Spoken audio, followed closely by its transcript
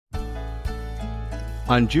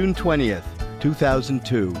On June 20th,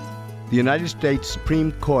 2002, the United States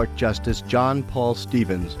Supreme Court Justice John Paul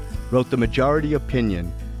Stevens wrote the majority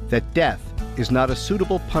opinion that death is not a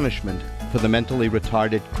suitable punishment for the mentally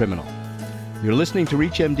retarded criminal. You're listening to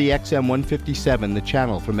ReachMD XM 157, the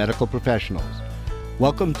channel for medical professionals.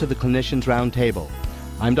 Welcome to the Clinicians Roundtable.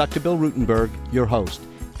 I'm Dr. Bill Rutenberg, your host,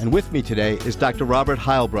 and with me today is Dr. Robert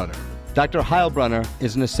Heilbrunner. Dr. Heilbrunner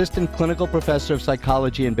is an assistant clinical professor of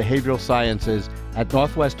psychology and behavioral sciences at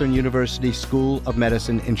Northwestern University School of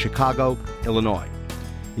Medicine in Chicago, Illinois.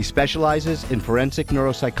 He specializes in forensic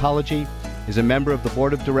neuropsychology, is a member of the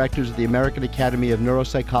board of directors of the American Academy of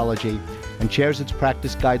Neuropsychology, and chairs its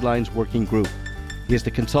practice guidelines working group. He is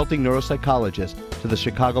the consulting neuropsychologist to the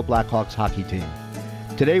Chicago Blackhawks hockey team.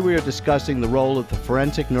 Today we are discussing the role of the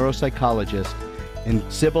forensic neuropsychologist in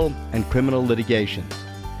civil and criminal litigations.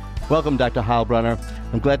 Welcome, Dr. Heilbrunner.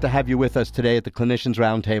 I'm glad to have you with us today at the Clinicians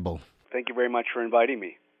Roundtable. Thank you very much for inviting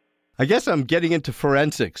me. I guess I'm getting into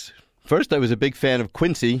forensics. First, I was a big fan of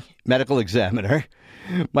Quincy, medical examiner.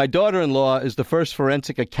 My daughter-in-law is the first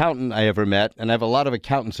forensic accountant I ever met, and I have a lot of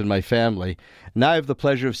accountants in my family. Now I have the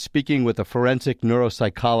pleasure of speaking with a forensic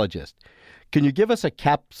neuropsychologist. Can you give us a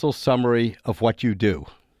capsule summary of what you do?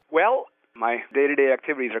 Well, my day-to-day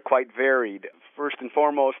activities are quite varied. First and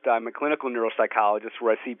foremost, I'm a clinical neuropsychologist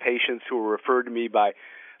where I see patients who are referred to me by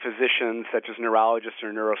physicians such as neurologists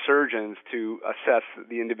or neurosurgeons to assess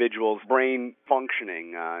the individual's brain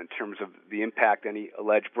functioning in terms of the impact any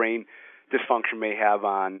alleged brain dysfunction may have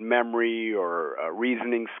on memory or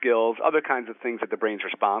reasoning skills, other kinds of things that the brain's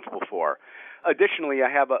responsible for. Additionally, I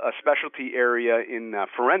have a specialty area in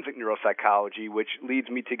forensic neuropsychology, which leads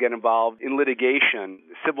me to get involved in litigation,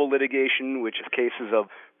 civil litigation, which is cases of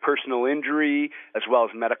personal injury, as well as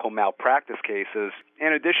medical malpractice cases,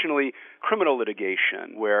 and additionally, criminal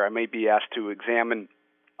litigation, where I may be asked to examine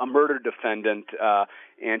a murder defendant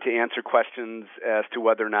and to answer questions as to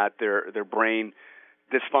whether or not their brain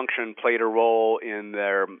dysfunction played a role in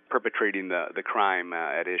their perpetrating the crime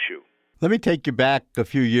at issue. Let me take you back a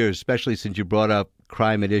few years, especially since you brought up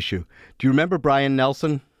crime at issue. Do you remember Brian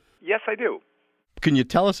Nelson? Yes, I do. Can you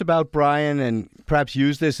tell us about Brian and perhaps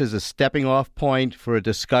use this as a stepping off point for a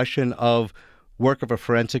discussion of work of a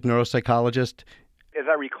forensic neuropsychologist? As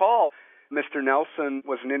I recall, Mr. Nelson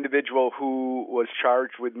was an individual who was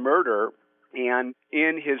charged with murder, and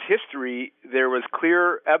in his history, there was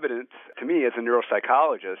clear evidence to me as a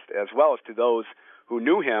neuropsychologist, as well as to those who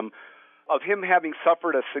knew him, of him having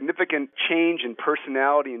suffered a significant change in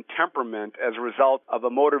personality and temperament as a result of a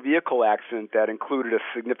motor vehicle accident that included a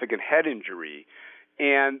significant head injury.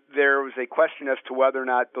 And there was a question as to whether or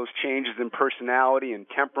not those changes in personality and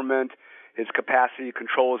temperament, his capacity to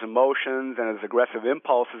control his emotions and his aggressive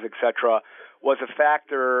impulses, etc., was a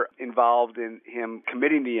factor involved in him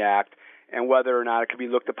committing the act, and whether or not it could be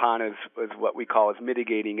looked upon as what we call as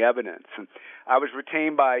mitigating evidence. And I was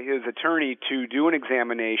retained by his attorney to do an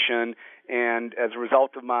examination, and as a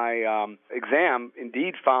result of my exam,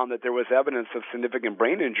 indeed found that there was evidence of significant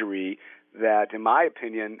brain injury that, in my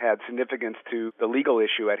opinion, had significance to the legal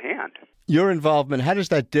issue at hand. Your involvement, how does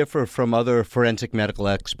that differ from other forensic medical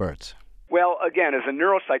experts? Well, again, as a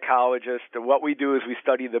neuropsychologist, what we do is we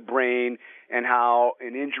study the brain and how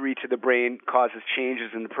an injury to the brain causes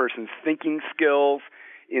changes in the person's thinking skills,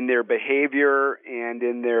 in their behavior, and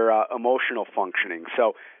in their emotional functioning.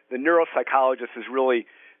 So the neuropsychologist is really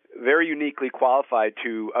very uniquely qualified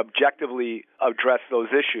to objectively address those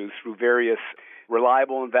issues through various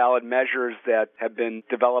reliable and valid measures that have been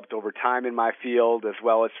developed over time in my field, as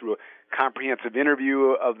well as through a comprehensive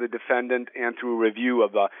interview of the defendant and through a review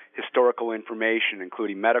of the historical information,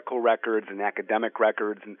 including medical records and academic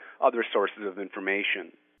records and other sources of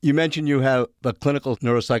information. You mentioned you have a clinical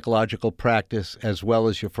neuropsychological practice as well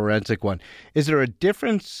as your forensic one. Is there a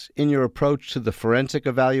difference in your approach to the forensic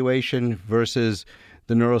evaluation versus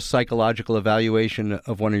the neuropsychological evaluation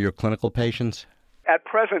of one of your clinical patients? At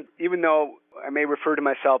present, even though I may refer to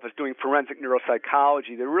myself as doing forensic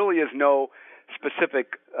neuropsychology, there really is no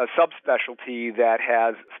specific subspecialty that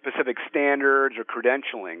has specific standards or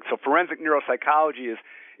credentialing. So forensic neuropsychology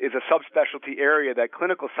is a subspecialty area that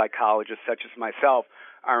clinical psychologists such as myself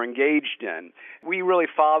are engaged in. We really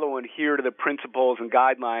follow and adhere to the principles and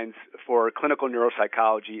guidelines for clinical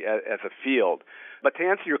neuropsychology as a field. But to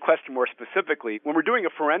answer your question more specifically, when we're doing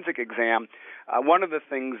a forensic exam, one of the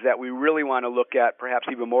things that we really want to look at, perhaps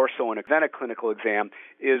even more so than a clinical exam,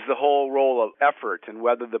 is the whole role of effort and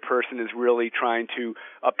whether the person is really trying to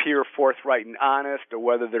appear forthright and honest or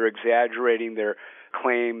whether they're exaggerating their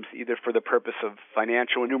claims either for the purpose of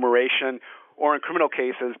financial enumeration or in criminal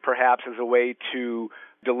cases perhaps as a way to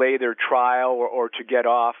delay their trial or to get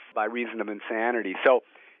off by reason of insanity. So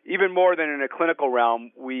even more than in a clinical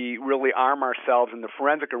realm, we really arm ourselves in the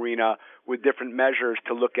forensic arena with different measures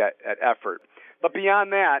to look at effort. But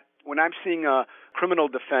beyond that, when I'm seeing a criminal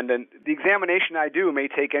defendant, the examination I do may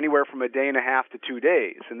take anywhere from a day and a half to 2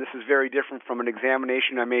 days. And this is very different from an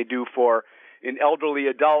examination I may do for an elderly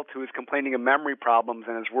adult who is complaining of memory problems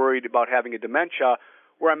and is worried about having a dementia,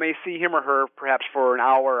 where I may see him or her perhaps for an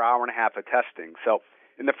hour and a half of testing. So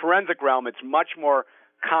in the forensic realm, it's much more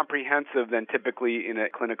comprehensive than typically in a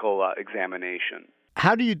clinical examination.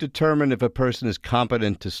 How do you determine if a person is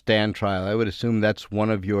competent to stand trial? I would assume that's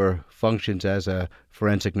one of your functions as a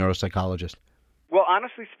forensic neuropsychologist. Well,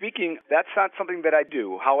 honestly speaking, that's not something that I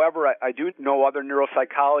do. However, I do know other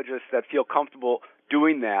neuropsychologists that feel comfortable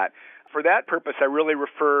doing that. For that purpose, I really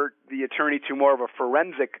refer the attorney to more of a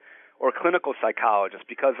forensic or clinical psychologist,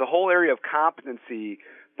 because the whole area of competency,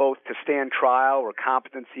 both to stand trial or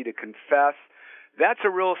competency to confess, that's a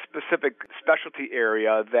real specific specialty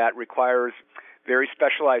area that requires very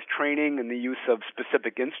specialized training and the use of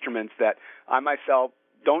specific instruments that I myself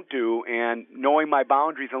don't do. And knowing my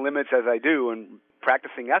boundaries and limits as I do and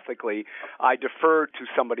practicing ethically, I defer to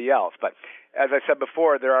somebody else. But as I said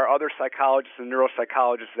before, there are other psychologists and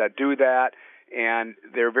neuropsychologists that do that, and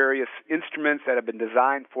there are various instruments that have been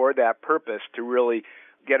designed for that purpose to really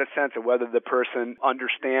get a sense of whether the person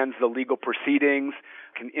understands the legal proceedings,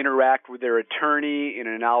 can interact with their attorney in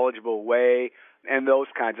a knowledgeable way, and those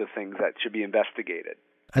kinds of things that should be investigated.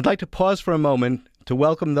 I'd like to pause for a moment to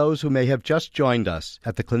welcome those who may have just joined us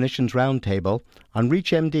at the Clinicians Roundtable on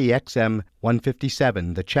ReachMD XM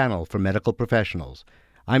 157, the channel for medical professionals.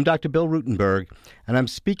 I'm Dr. Bill Rutenberg, and I'm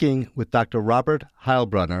speaking with Dr. Robert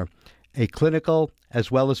Heilbrunner, a clinical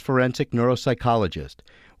as well as forensic neuropsychologist.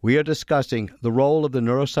 We are discussing the role of the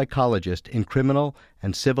neuropsychologist in criminal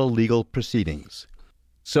and civil legal proceedings.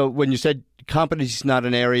 So when you said competency is not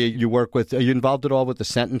an area you work with, are you involved at all with the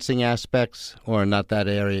sentencing aspects, or not that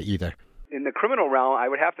area either? In the criminal realm, I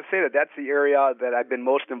would have to say that that's the area that I've been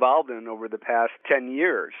most involved in over the past 10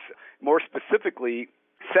 years. More specifically,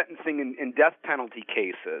 sentencing in death penalty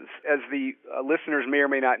cases. As the listeners may or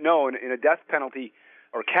may not know, in a death penalty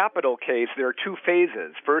or capital case, there are two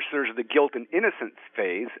phases. First, there's the guilt and innocence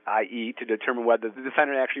phase, i.e., to determine whether the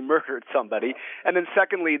defendant actually murdered somebody. And then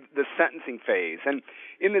secondly, the sentencing phase. And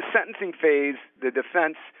in the sentencing phase, the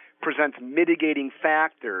defense presents mitigating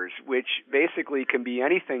factors, which basically can be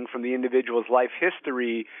anything from the individual's life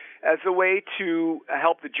history as a way to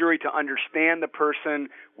help the jury to understand the person,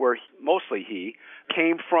 where mostly he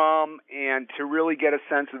came from, and to really get a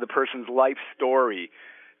sense of the person's life story.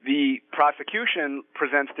 The prosecution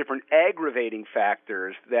presents different aggravating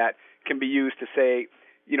factors that can be used to say,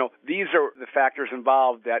 you know, these are the factors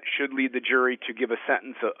involved that should lead the jury to give a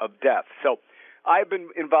sentence of death. So I've been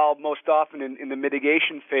involved most often in the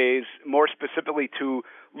mitigation phase, more specifically to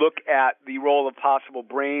look at the role of possible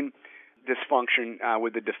brain dysfunction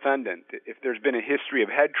with the defendant. If there's been a history of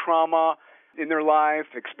head trauma in their life,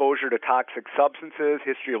 exposure to toxic substances,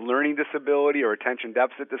 history of learning disability or attention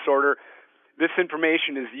deficit disorder, this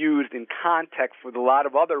information is used in context with a lot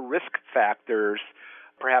of other risk factors,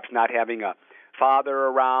 perhaps not having a father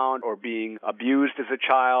around or being abused as a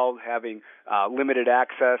child, having limited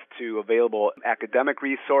access to available academic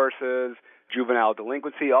resources, juvenile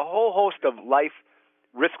delinquency, a whole host of life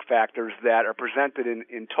risk factors that are presented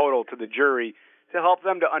in total to the jury to help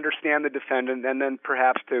them to understand the defendant and then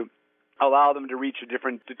perhaps to allow them to reach a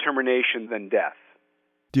different determination than death.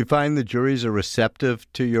 Do you find the juries are receptive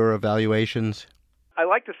to your evaluations? I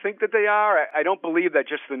like to think that they are. I don't believe that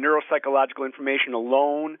just the neuropsychological information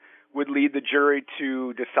alone would lead the jury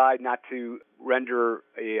to decide not to render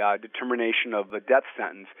a determination of a death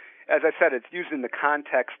sentence. As I said, it's used in the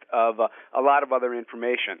context of a lot of other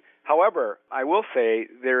information. However, I will say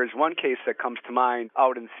there is one case that comes to mind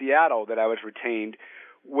out in Seattle that I was retained,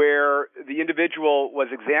 where the individual was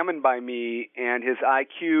examined by me and his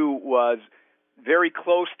IQ was very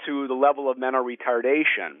close to the level of mental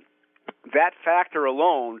retardation. That factor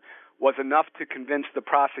alone was enough to convince the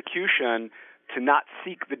prosecution to not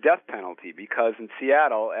seek the death penalty, because in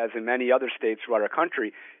Seattle, as in many other states throughout our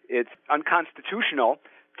country, it's unconstitutional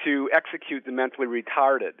to execute the mentally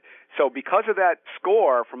retarded. So because of that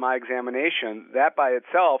score from my examination, that by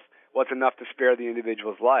itself was enough to spare the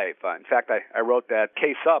individual's life. In fact, I wrote that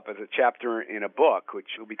case up as a chapter in a book,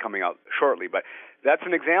 which will be coming out shortly. But that's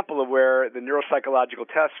an example of where the neuropsychological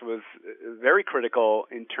test was very critical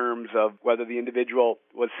in terms of whether the individual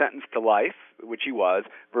was sentenced to life, which he was,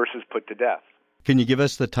 versus put to death. Can you give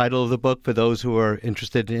us the title of the book for those who are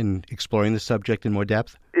interested in exploring the subject in more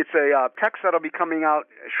depth? It's a text that'll be coming out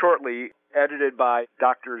shortly. edited by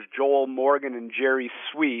Drs. Joel Morgan and Jerry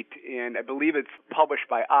Sweet, and I believe it's published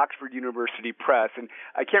by Oxford University Press. And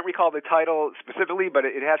I can't recall the title specifically, but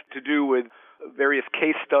it has to do with various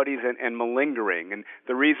case studies and malingering. And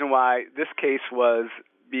the reason why this case was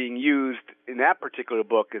being used in that particular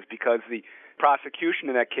book is because the prosecution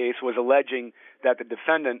in that case was alleging that the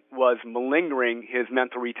defendant was malingering his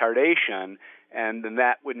mental retardation, and then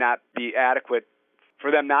that would not be adequate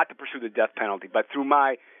for them not to pursue the death penalty. But through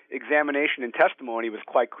my examination and testimony, it was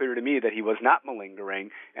quite clear to me that he was not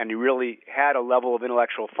malingering, and he really had a level of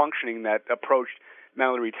intellectual functioning that approached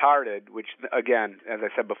mentally retarded, which, again, as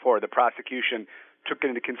I said before, the prosecution took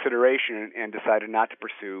into consideration and decided not to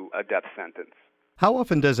pursue a death sentence. How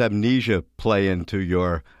often does amnesia play into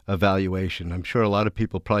your evaluation? I'm sure a lot of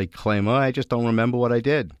people probably claim, I just don't remember what I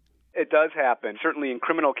did. It does happen. Certainly in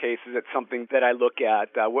criminal cases, it's something that I look at,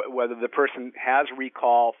 whether the person has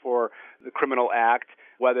recall for the criminal act,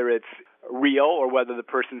 whether it's real or whether the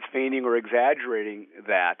person's feigning or exaggerating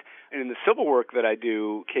that. And in the civil work that I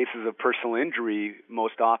do, cases of personal injury,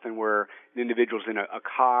 most often where the individual's in a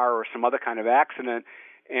car or some other kind of accident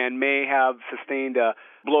and may have sustained a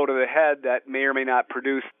blow to the head that may or may not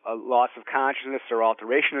produce a loss of consciousness or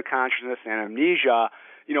alteration of consciousness and amnesia,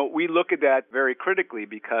 we look at that very critically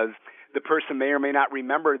because the person may or may not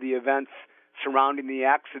remember the events surrounding the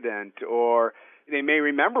accident, or they may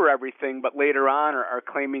remember everything, but later on are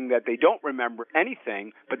claiming that they don't remember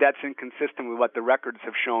anything, but that's inconsistent with what the records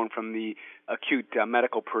have shown from the acute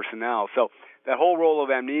medical personnel. So that whole role of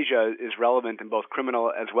amnesia is relevant in both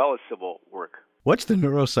criminal as well as civil work. What's the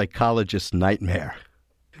neuropsychologist's nightmare?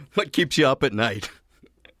 What keeps you up at night?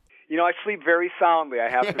 I sleep very soundly, I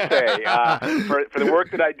have to say, for the work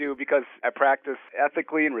that I do, because I practice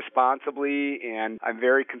ethically and responsibly, and I'm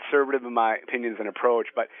very conservative in my opinions and approach.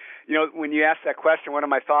 But, when you asked that question, one of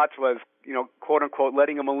my thoughts was, quote-unquote,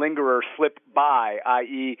 letting a malingerer slip by,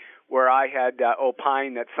 i.e., where I had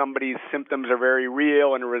opined that somebody's symptoms are very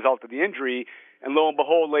real and a result of the injury, and lo and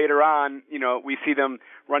behold, later on, we see them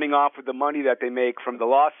running off with the money that they make from the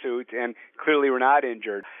lawsuit, and clearly we're not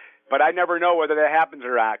injured. But I never know whether that happens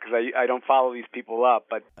or not because I don't follow these people up.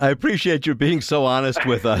 But I appreciate you being so honest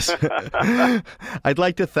with us. I'd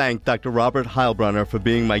like to thank Dr. Robert Heilbronner for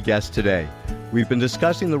being my guest today. We've been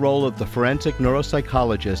discussing the role of the forensic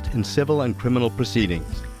neuropsychologist in civil and criminal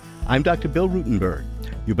proceedings. I'm Dr. Bill Rutenberg.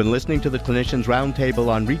 You've been listening to the Clinicians Roundtable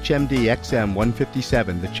on ReachMD XM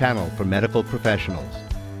 157, the channel for medical professionals.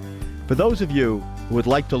 For those of you who would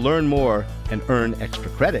like to learn more and earn extra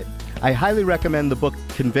credit, I highly recommend the book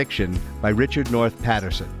Conviction by Richard North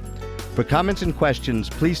Patterson. For comments and questions,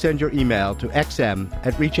 please send your email to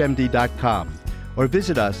xm@reachmd.com or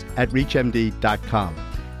visit us at reachmd.com.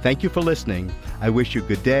 Thank you for listening. I wish you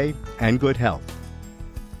good day and good health.